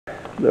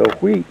the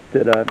wheat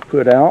that I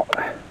put out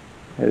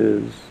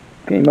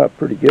came up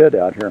pretty good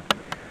out here.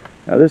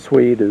 Now this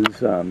wheat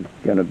is going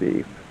to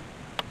be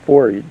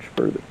forage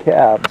for the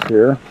calves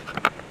here.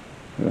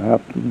 I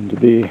happen to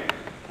be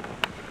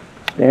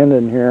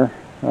standing here.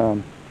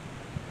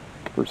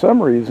 For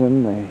some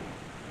reason they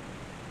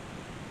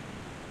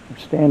are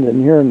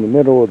standing here in the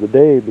middle of the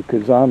day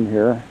because I'm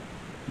here.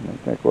 And I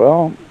think,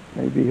 well,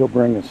 maybe he'll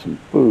bring us some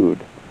food.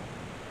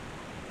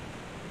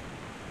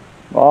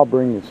 Well, I'll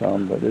bring you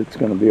some, but it's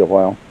going to be a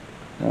while.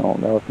 I don't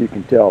know if you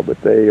can tell,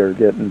 but they are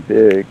getting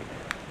big.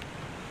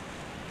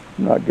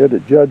 I'm not good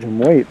at judging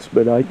weights,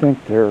 but I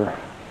think they're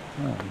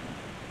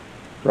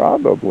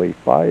probably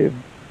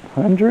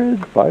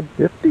 500,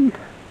 550.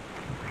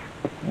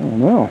 I don't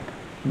know.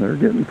 They're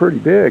getting pretty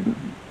big.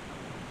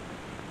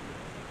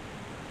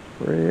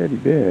 Pretty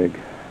big.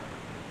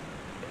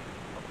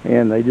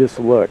 And they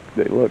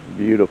look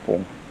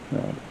beautiful.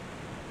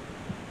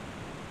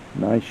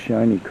 Nice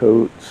shiny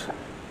coats.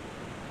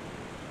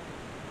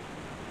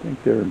 I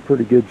think they're in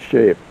pretty good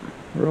shape.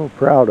 Real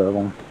proud of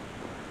them.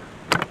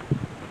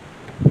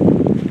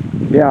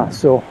 Yeah,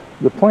 so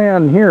the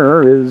plan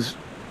here is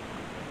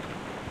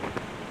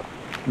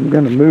I'm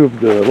going to move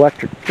the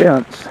electric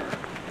fence.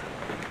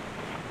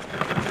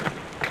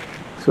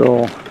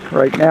 So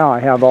right now I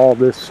have all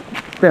this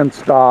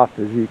fenced off.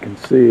 As you can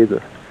see,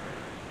 the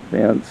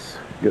fence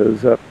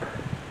goes up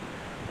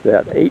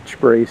that H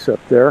brace up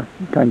there,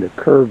 kind of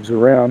curves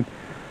around.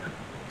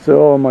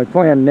 So my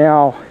plan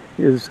now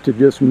is to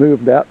just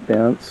move that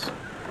fence,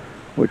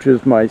 which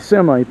is my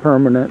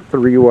semi-permanent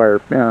 3-wire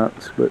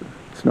fence, but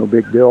it's no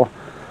big deal.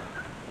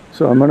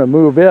 So I'm going to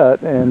move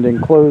it and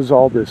enclose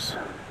all this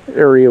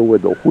area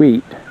with the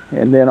wheat,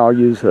 and then I'll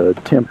use a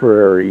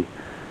temporary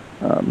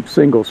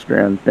single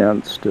strand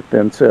fence to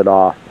fence it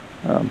off,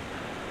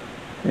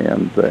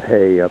 and the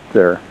hay up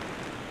there.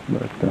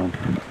 But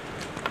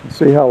let's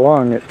see how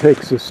long it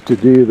takes us to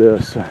do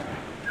this.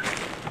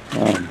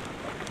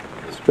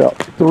 It's about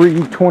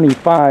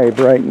 3:25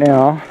 right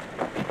now,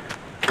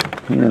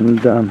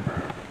 and of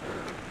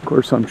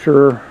course I'm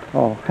sure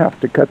I'll have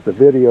to cut the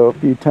video a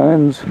few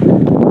times, keep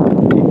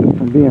it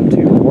from being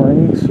too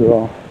boring.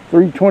 So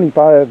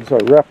 3:25 is our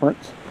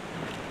reference.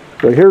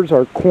 So here's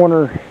our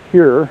corner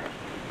here,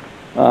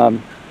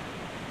 and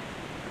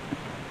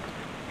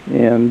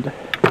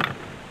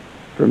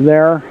from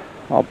there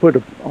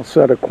I'll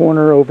set a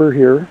corner over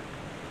here,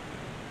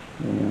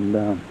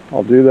 and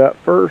I'll do that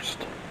first.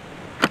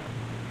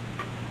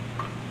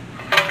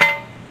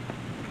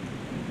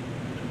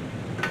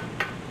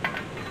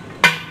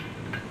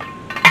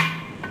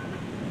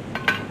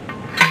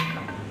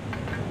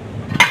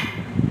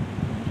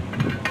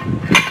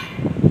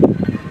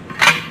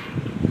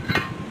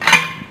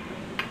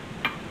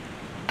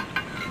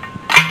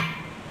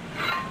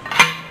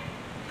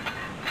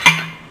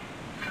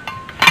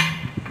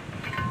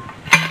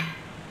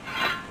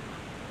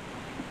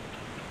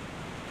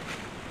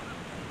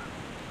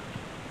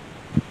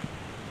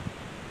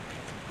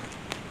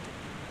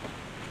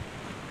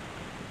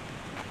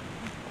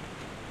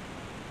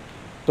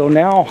 So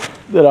now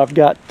that I've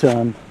got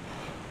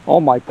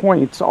all my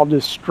points, I'll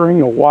just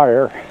string a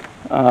wire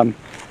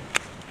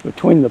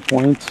between the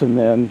points, and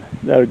then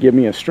that'll give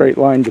me a straight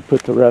line to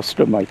put the rest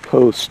of my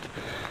post.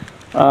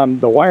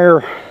 The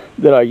wire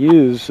that I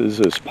use is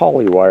this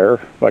poly wire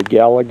by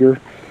Gallagher.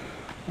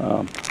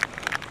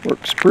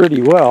 Works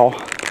pretty well.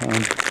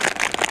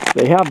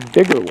 They have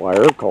bigger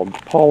wire called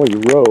poly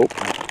rope,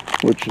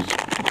 which is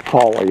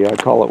poly, I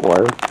call it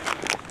wire.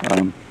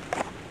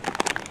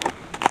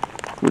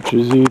 Which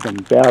is even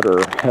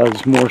better,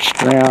 has more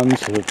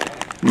strands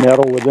of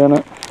metal within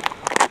it,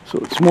 so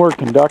it's more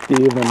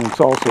conductive and it's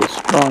also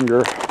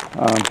stronger.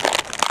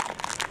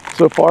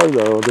 So far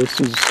though, this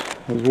has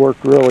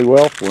worked really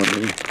well for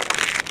me,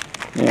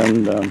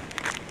 and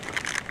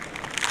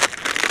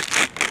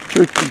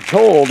truth be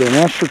told,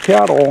 unless your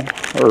cattle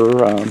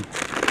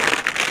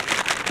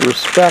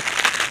respect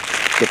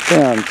the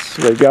fence,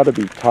 they've got to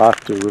be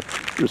taught to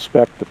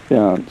respect the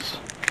fence.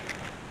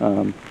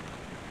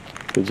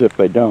 Because if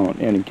they don't,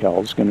 any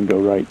cow's going to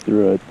go right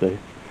through it. They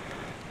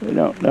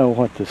don't know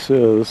what this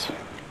is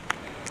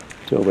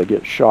until they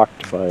get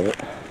shocked by it.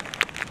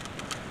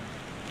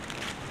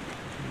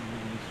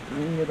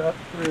 Bring it up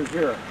through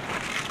here.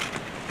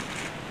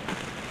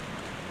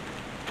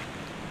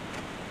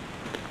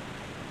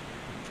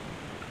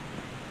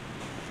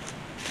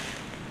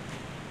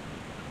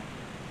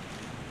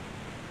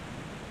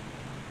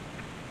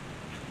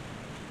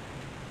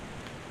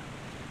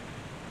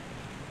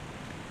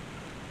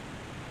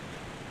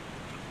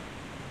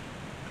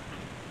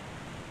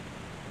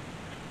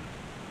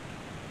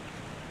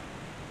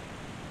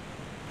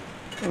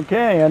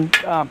 Okay, and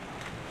I'll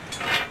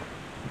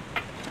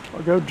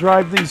go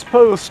drive these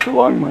posts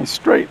along my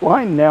straight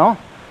line now.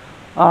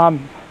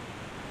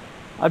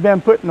 I've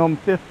been putting them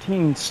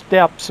 15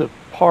 steps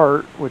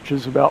apart, which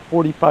is about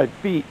 45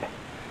 feet.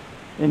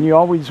 And you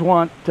always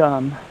want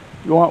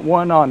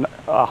one on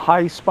a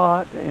high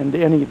spot and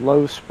any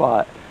low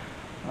spot.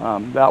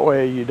 That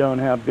way you don't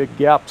have big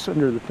gaps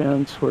under the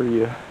fence where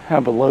you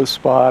have a low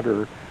spot,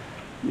 or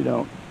you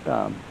don't,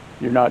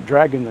 you're not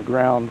dragging the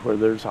ground where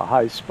there's a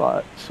high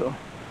spot. So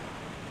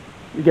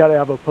you got to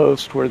have a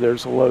post where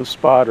there's a low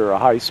spot or a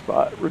high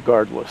spot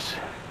regardless.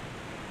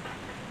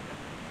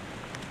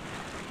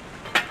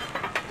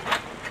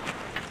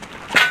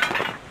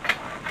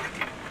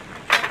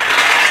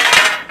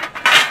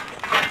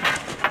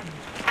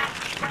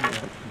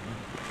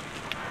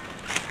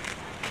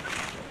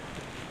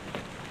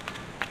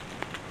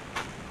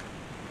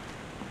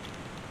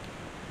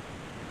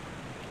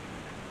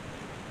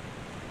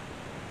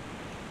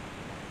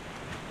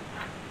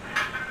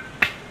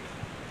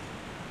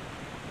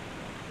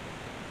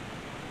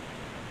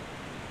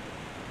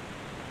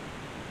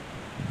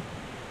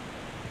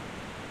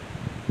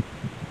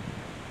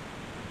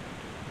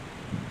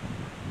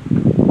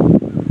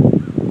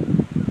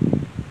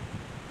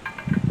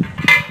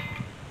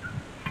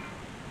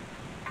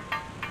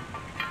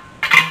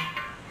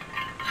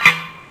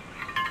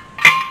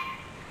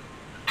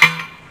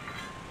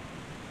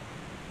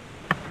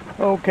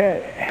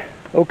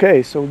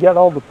 Okay, so we got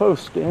all the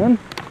posts in.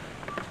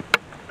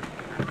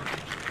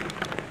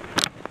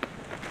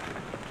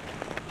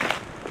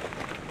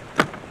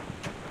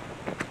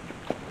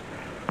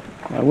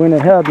 I went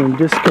ahead and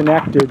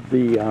disconnected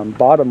the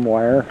bottom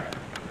wire,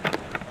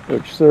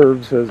 which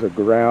serves as a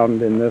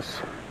ground in this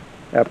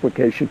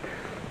application.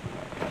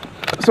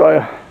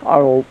 So I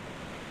will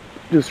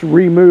just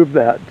remove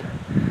that,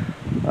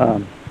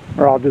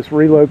 or I'll just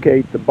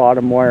relocate the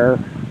bottom wire,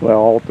 well,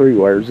 all three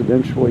wires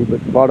eventually,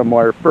 but the bottom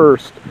wire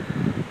first,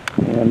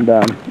 and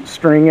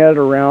string it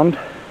around.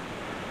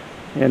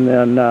 And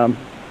then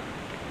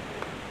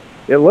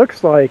it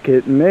looks like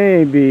it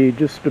may be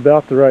just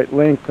about the right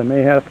length. I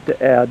may have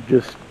to add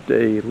just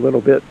a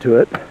little bit to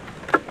it.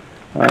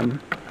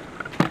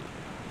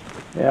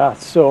 Yeah,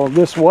 so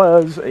this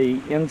was a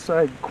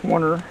inside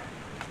corner,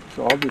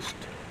 so I'll just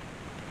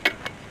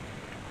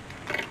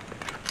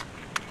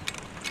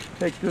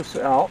take this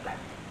out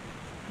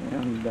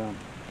and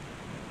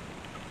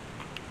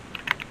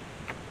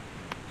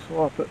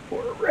swap it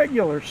for a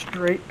regular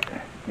straight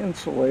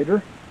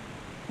insulator.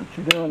 What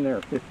you doing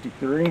there,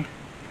 53?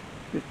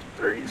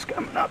 53 is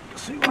coming up to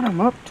see what I'm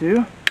up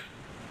to.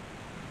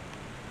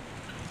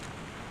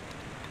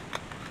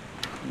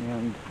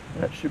 And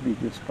that should be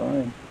just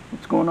fine.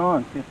 What's going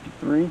on,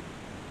 53? You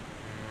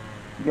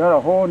got a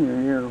hole in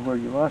your ear where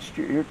you lost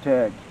your ear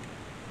tag.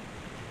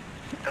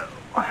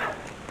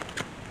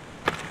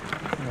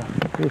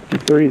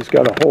 53's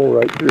got a hole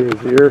right through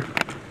his ear.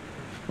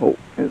 Oh,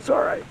 it's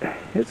alright.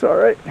 It's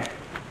alright.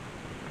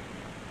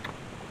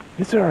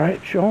 It's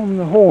alright. Show him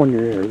the hole in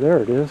your ear. There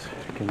it is.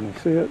 Can you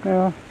see it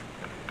now?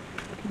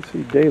 You can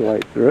see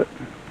daylight through it.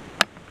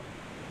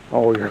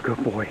 Oh, you're a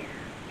good boy.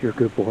 You're a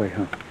good boy,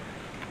 huh?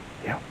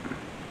 Yep.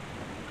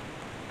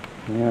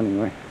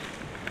 Anyway.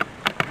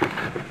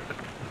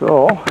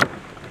 So,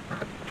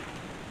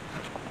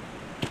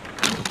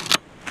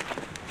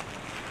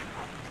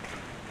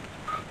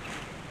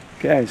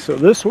 okay, so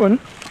this one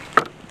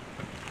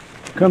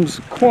comes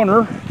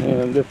corner,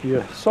 and if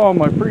you saw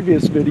my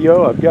previous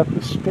video, I've got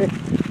the stick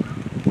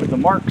with the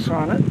marks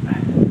on it.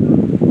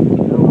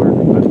 You know where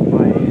to put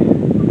my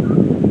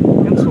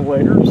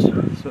insulators,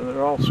 so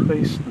they're all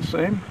spaced the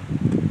same.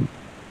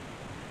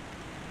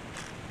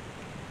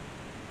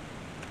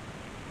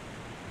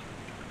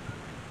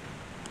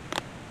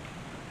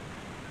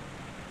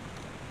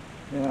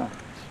 Yeah,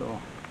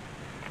 so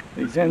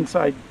these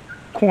inside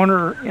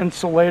corner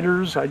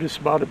insulators, I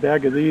just bought a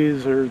bag of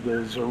these. They're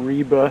the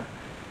Zariba.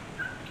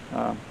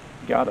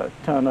 Got a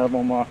ton of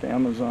them off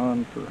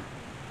Amazon for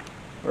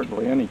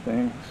hardly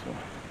anything. So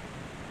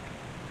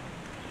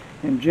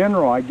in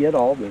general, I get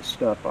all this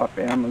stuff off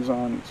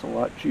Amazon. It's a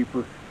lot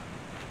cheaper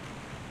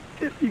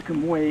if you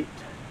can wait.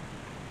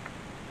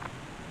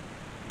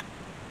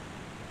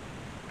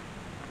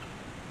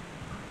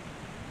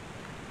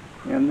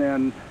 And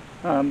then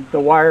the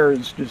wire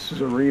is just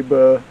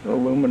Zariba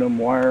aluminum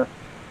wire.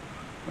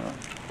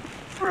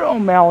 Real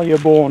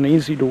malleable and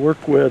easy to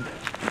work with.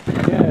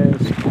 Okay,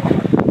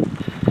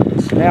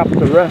 snap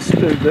the rest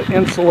of the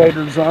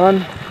insulators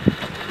on.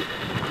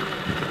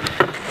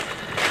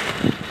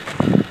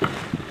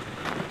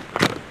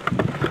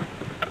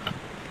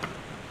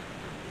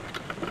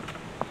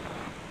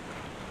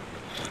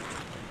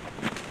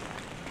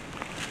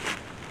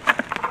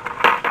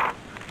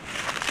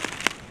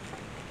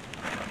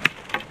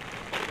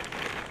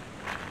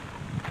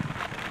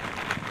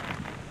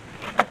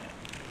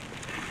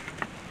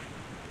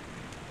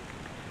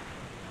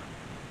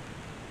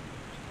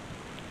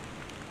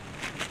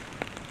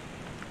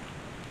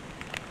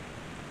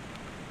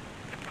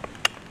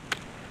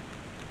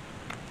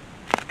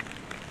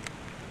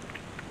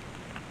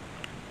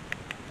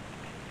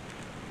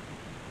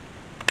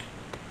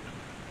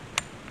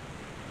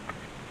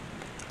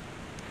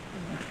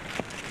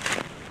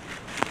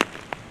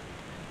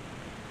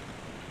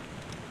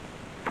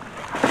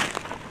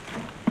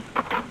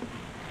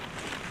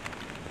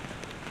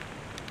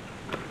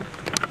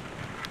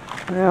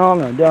 Now I'm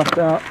going to dump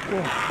out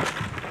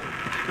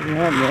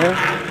around there.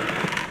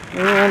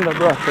 And I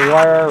brought the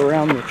wire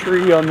around the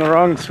tree on the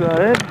wrong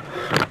side.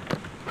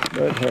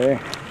 But hey.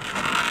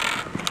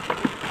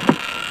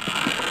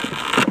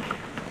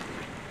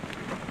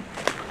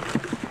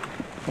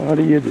 What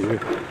do you do?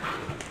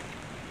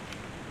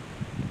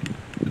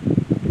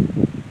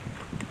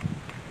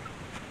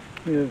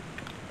 Yeah.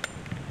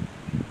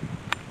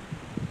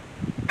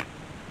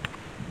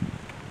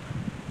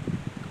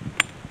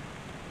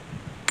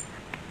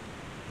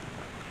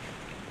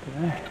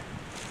 Okay.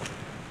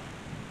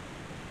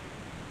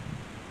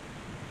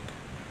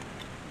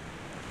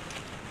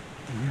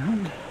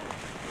 And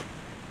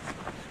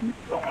keep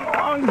going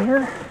along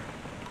here.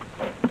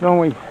 There's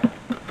only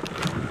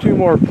 2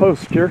 more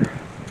posts here.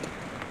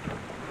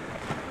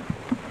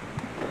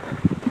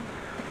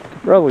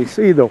 Probably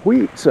see the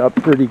wheat's up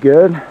pretty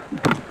good.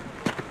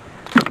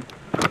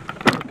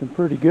 Looking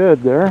pretty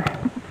good there.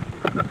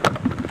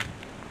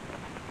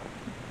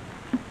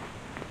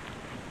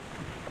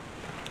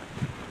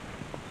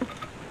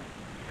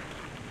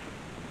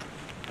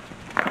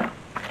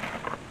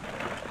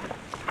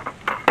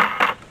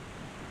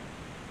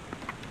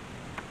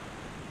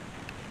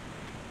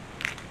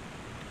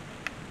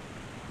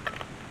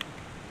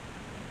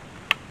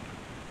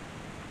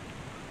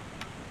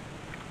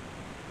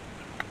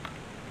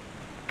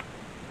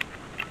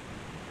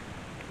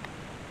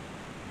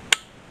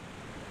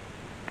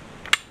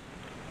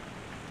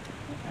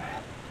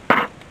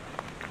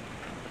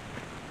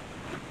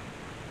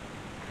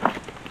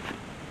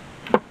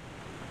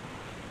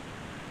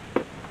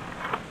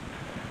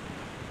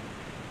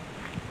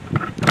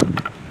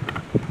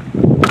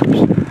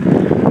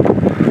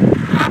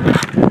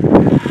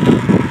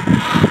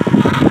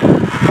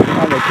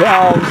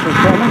 Cows are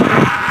coming,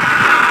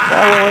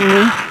 following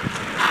me.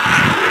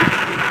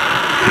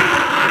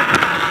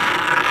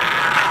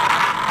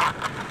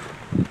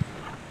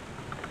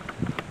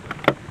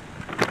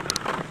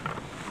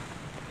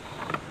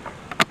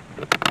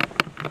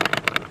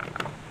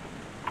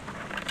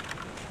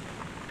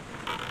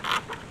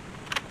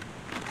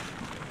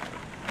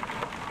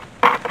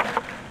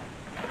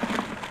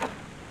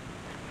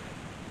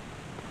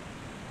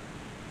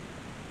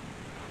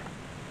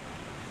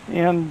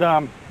 And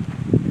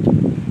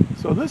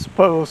so this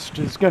post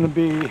is going to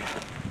be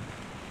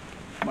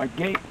my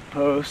gate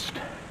post.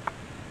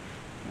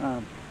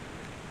 It'll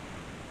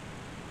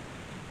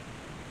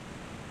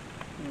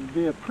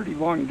be a pretty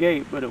long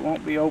gate, but it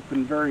won't be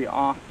open very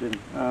often,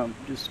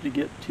 just to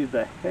get to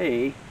the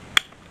hay.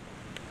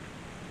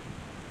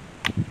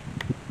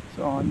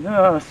 So on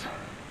this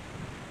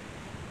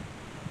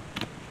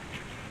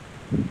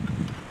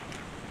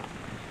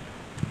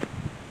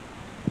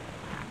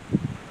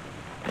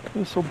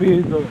will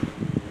be the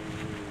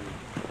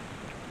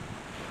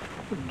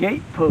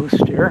gate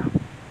post here.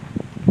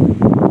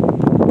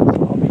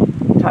 So I'll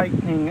be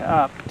tightening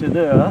up to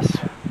this.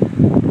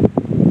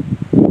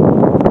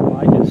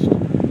 I just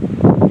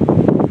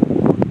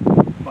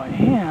by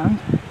hand.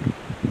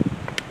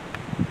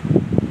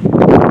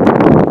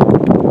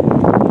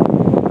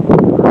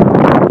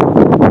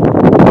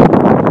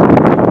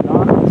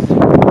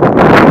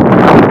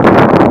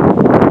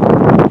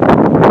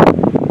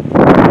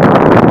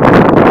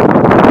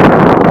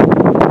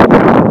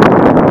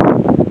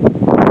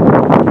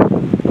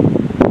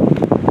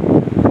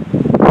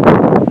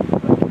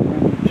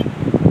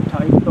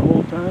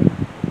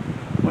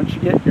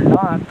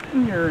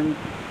 You're in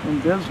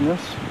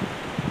business.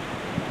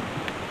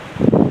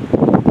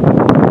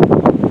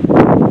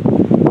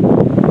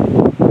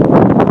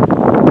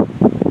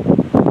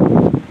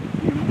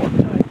 Even more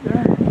tight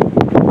there.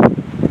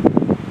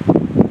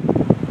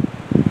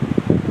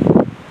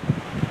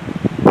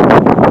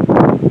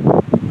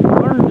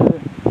 Learn to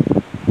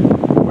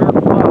wear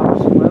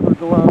gloves, leather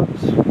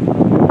gloves,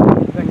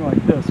 anything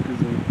like this, because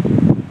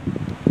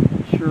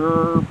they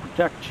sure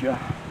protect you.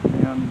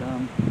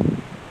 And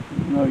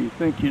even though you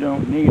think you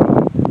don't need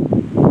them.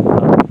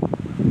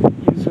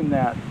 Using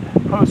that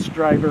post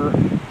driver,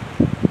 you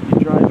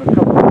drive a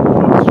couple of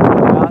posts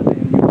with that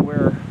and you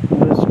wear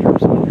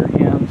blisters on your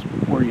hands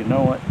before you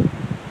know it.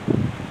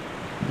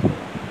 So,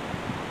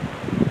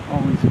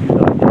 always a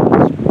good idea to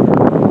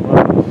wear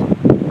gloves.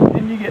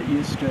 And you get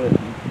used to it.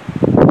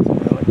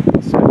 It's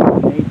like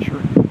second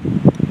nature.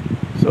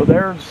 So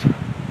there's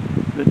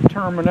the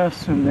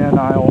terminus, and then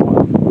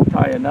I'll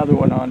tie another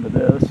one onto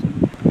this.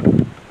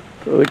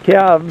 So the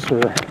calves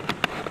are,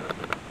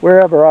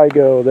 wherever I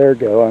go, they're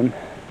going.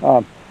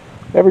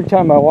 Every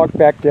time I walk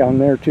back down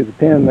there to the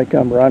pen, they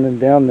come running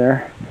down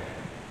there.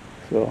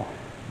 So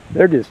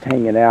they're just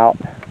hanging out.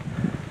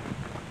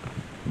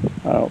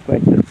 I don't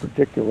think they're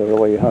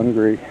particularly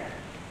hungry.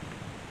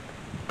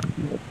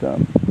 But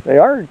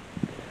they're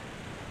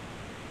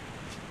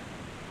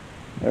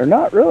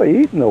not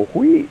really eating the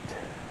wheat.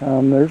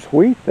 There's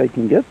wheat they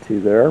can get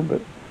to there, but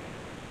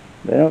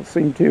they don't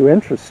seem too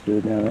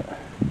interested in it. I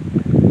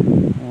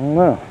don't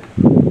know.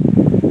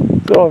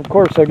 So of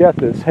course I got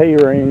this hay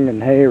ring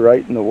and hay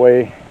right in the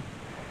way.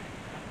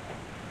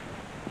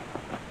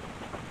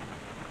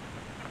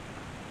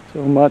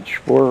 So much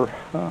for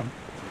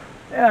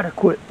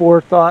adequate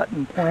forethought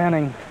and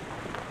planning.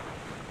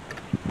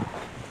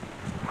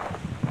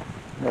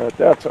 But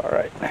that's all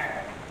right.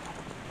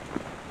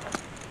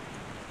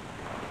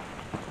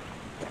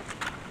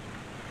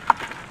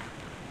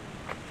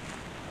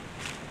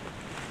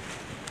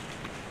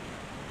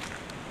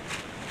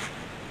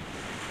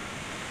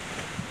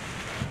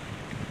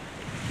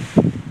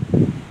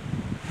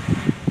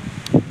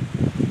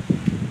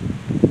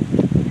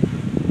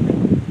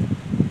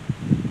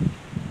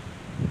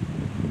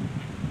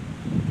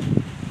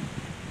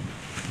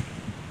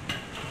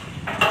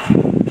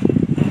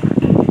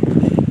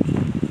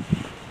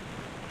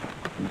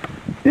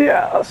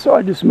 Yeah, so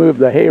I just moved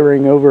the hay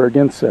ring over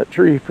against that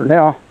tree for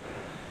now.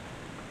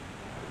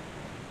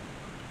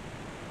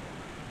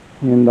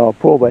 And I'll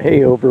pull the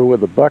hay over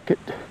with a bucket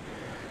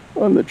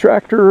on the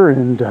tractor,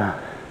 and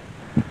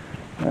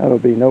that'll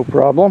be no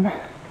problem.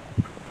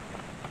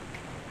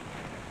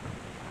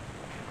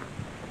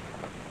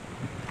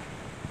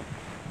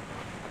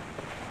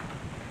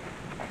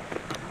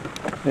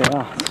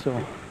 Yeah,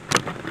 so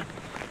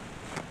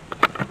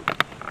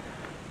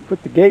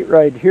put the gate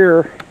right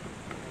here.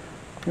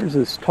 There's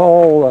this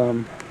tall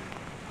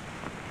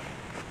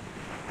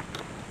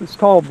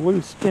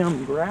blue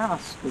stem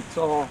grass that's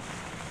all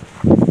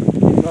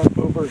up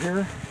over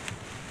here.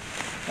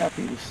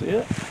 Happy to see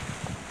it.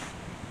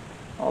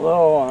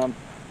 Although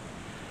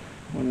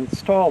when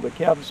it's tall, the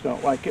calves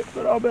don't like it,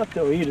 but I'll bet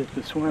they'll eat it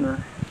this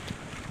winter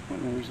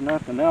when there's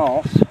nothing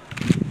else.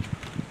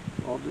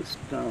 I'll just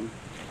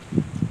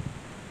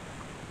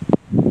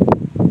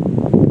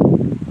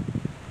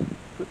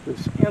put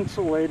this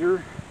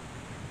insulator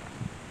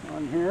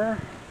on here.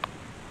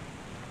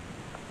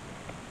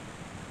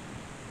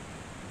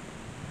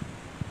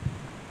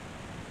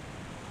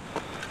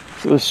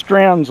 So the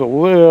strand's a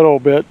little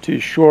bit too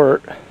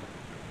short,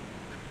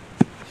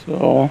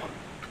 so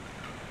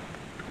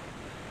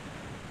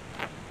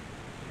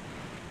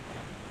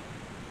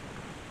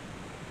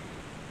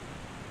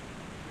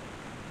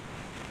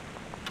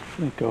I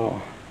think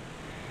I'll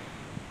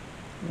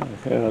go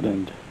ahead.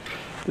 And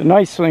the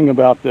nice thing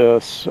about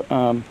this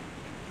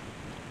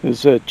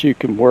is that you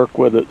can work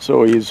with it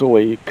so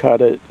easily,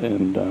 cut it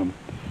and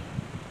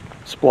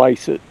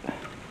splice it.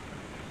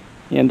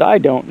 And I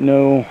don't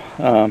know,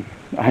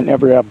 I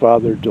never have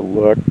bothered to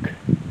look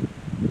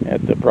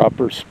at the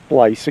proper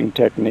splicing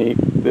technique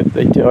that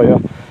they tell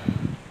you.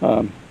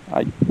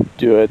 I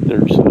do it.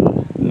 There's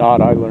a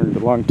knot I learned a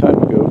long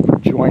time ago for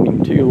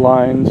joining two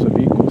lines of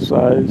equal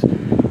size.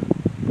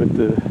 Put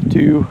the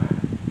two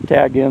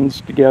tag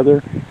ends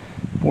together,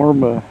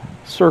 form a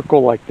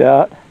circle like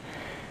that,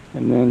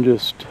 and then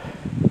just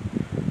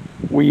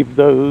weave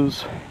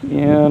those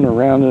in,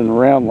 around and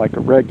around like a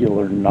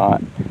regular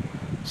knot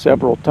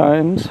several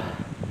times.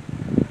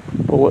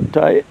 Pull it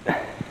tight,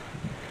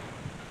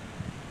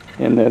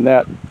 and then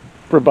that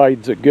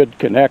provides a good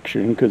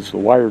connection because the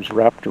wire's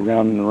wrapped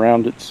around and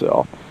around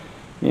itself,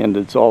 and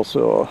it's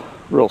also a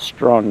real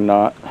strong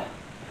knot.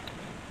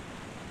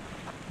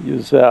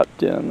 Use that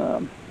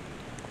in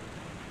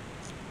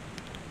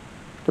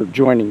for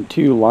joining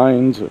two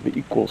lines of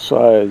equal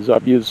size.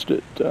 I've used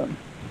it for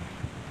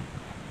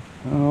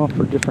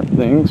different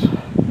things,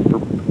 for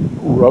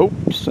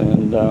ropes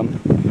and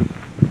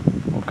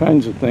all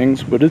kinds of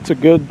things, but it's a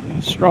good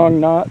strong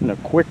knot and a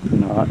quick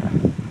knot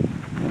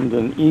and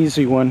an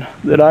easy one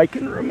that I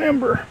can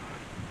remember.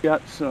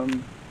 Got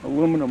some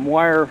aluminum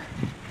wire.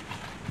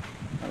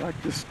 I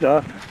like this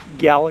stuff,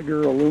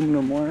 Gallagher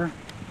aluminum wire.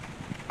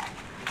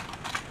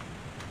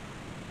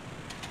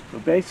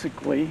 But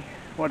basically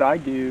what I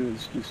do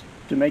is, just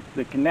to make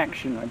the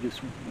connection, I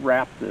just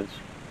wrap this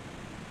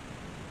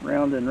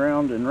round and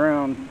round and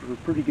round for a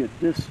pretty good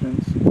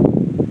distance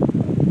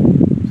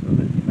so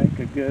that you make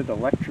a good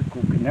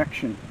electrical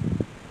connection.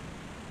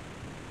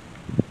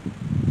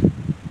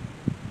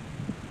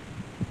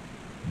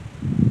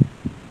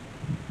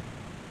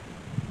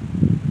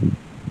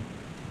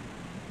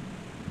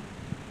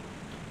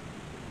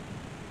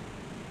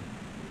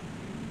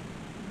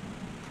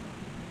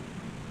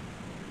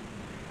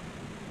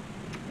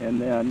 And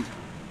then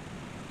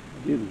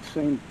I do the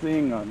same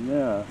thing on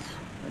this.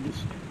 I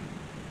just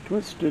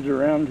twist it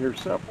around here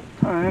several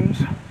times.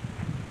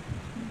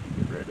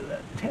 Get rid of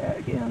that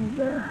tag end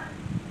there.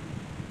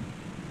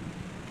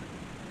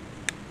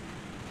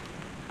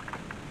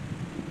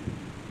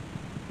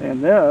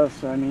 And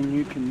this, I mean,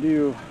 you can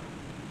do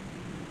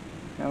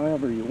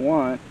however you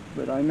want,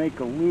 but I make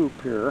a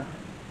loop here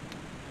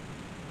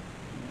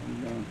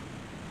and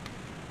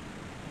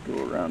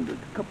go around it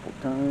a couple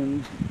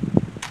times.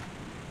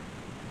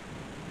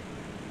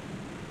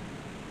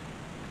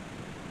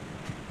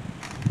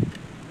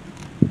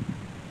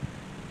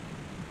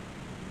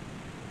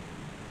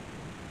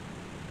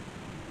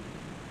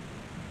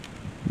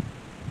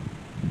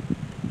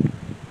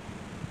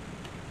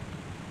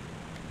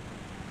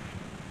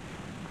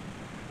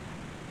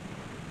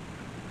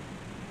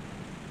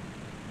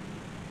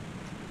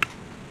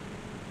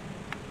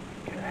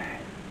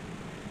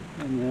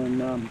 And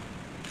then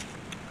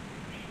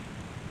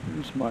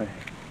here's my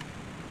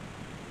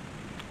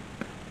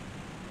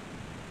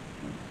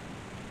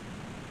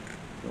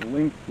to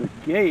link the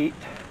gate.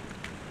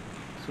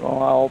 So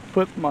I'll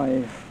put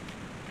my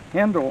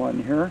handle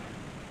on here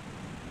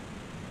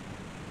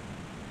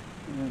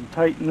and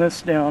tighten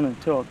this down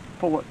until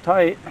pull it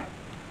tight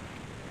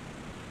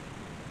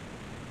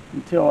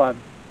until I've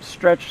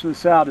stretched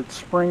this out. It's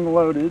spring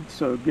loaded,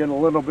 so get a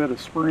little bit of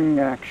spring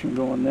action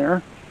going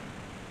there.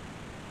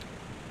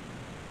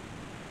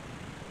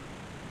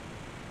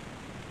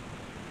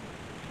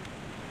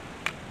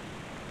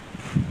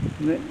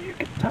 And then you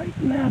can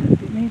tighten that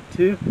if you need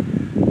to.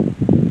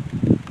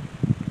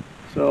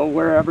 So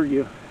wherever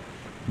you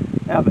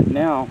have it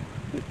now,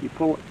 if you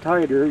pull it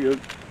tighter, you'll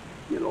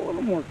get a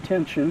little more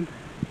tension.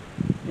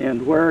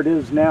 And where it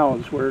is now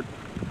is where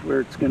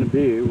it's going to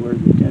be, where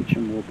the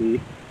tension will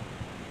be.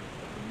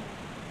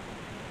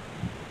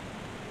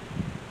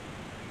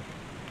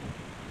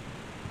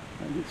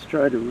 I just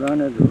try to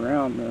run it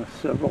around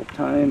several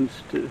times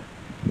to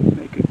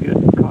make a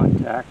good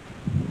contact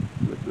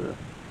with the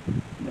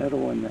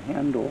metal and the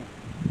handle.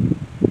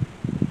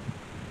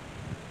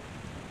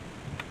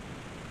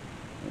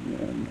 And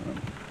then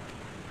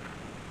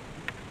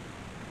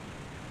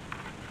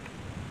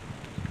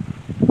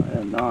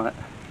a knot,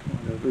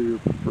 whatever your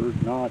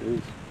preferred knot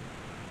is.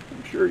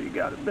 I'm sure you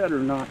got a better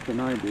knot than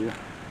I do.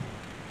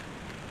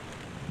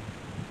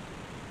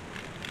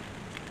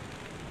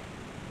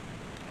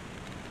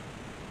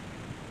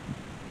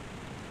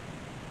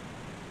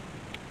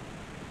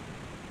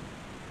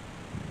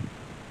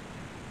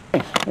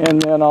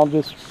 And then I'll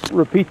just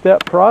repeat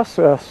that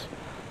process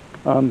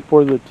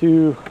for the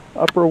two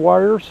upper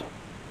wires,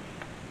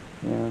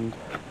 and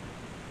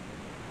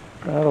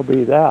that'll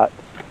be that.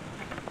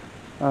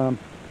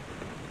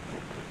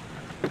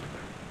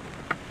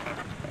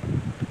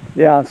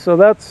 Yeah, so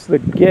that's the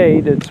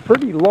gate. It's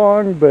pretty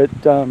long,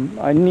 but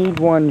I need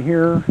one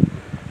here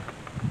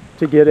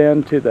to get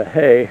into the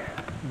hay.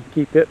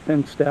 Keep it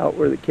fenced out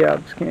where the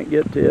calves can't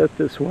get to it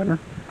this winter.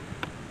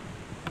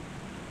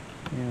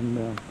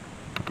 And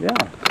yeah,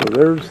 so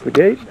there's the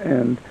gate,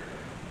 and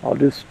I'll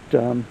just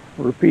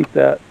repeat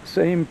that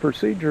same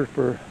procedure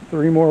for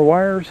 3 more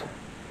wires,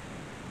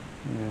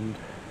 and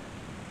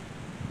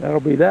that'll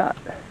be that.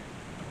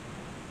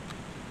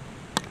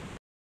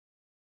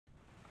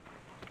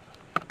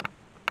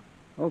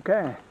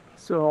 Okay,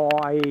 so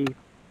I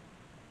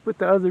put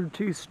the other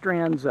 2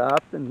 strands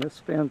up, and this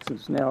fence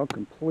is now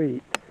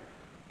complete.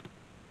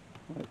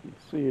 If you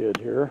see it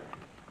here,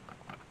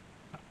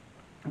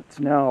 it's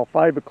now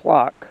 5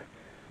 o'clock.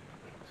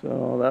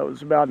 So that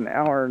was about an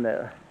hour and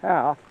a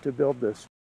half to build this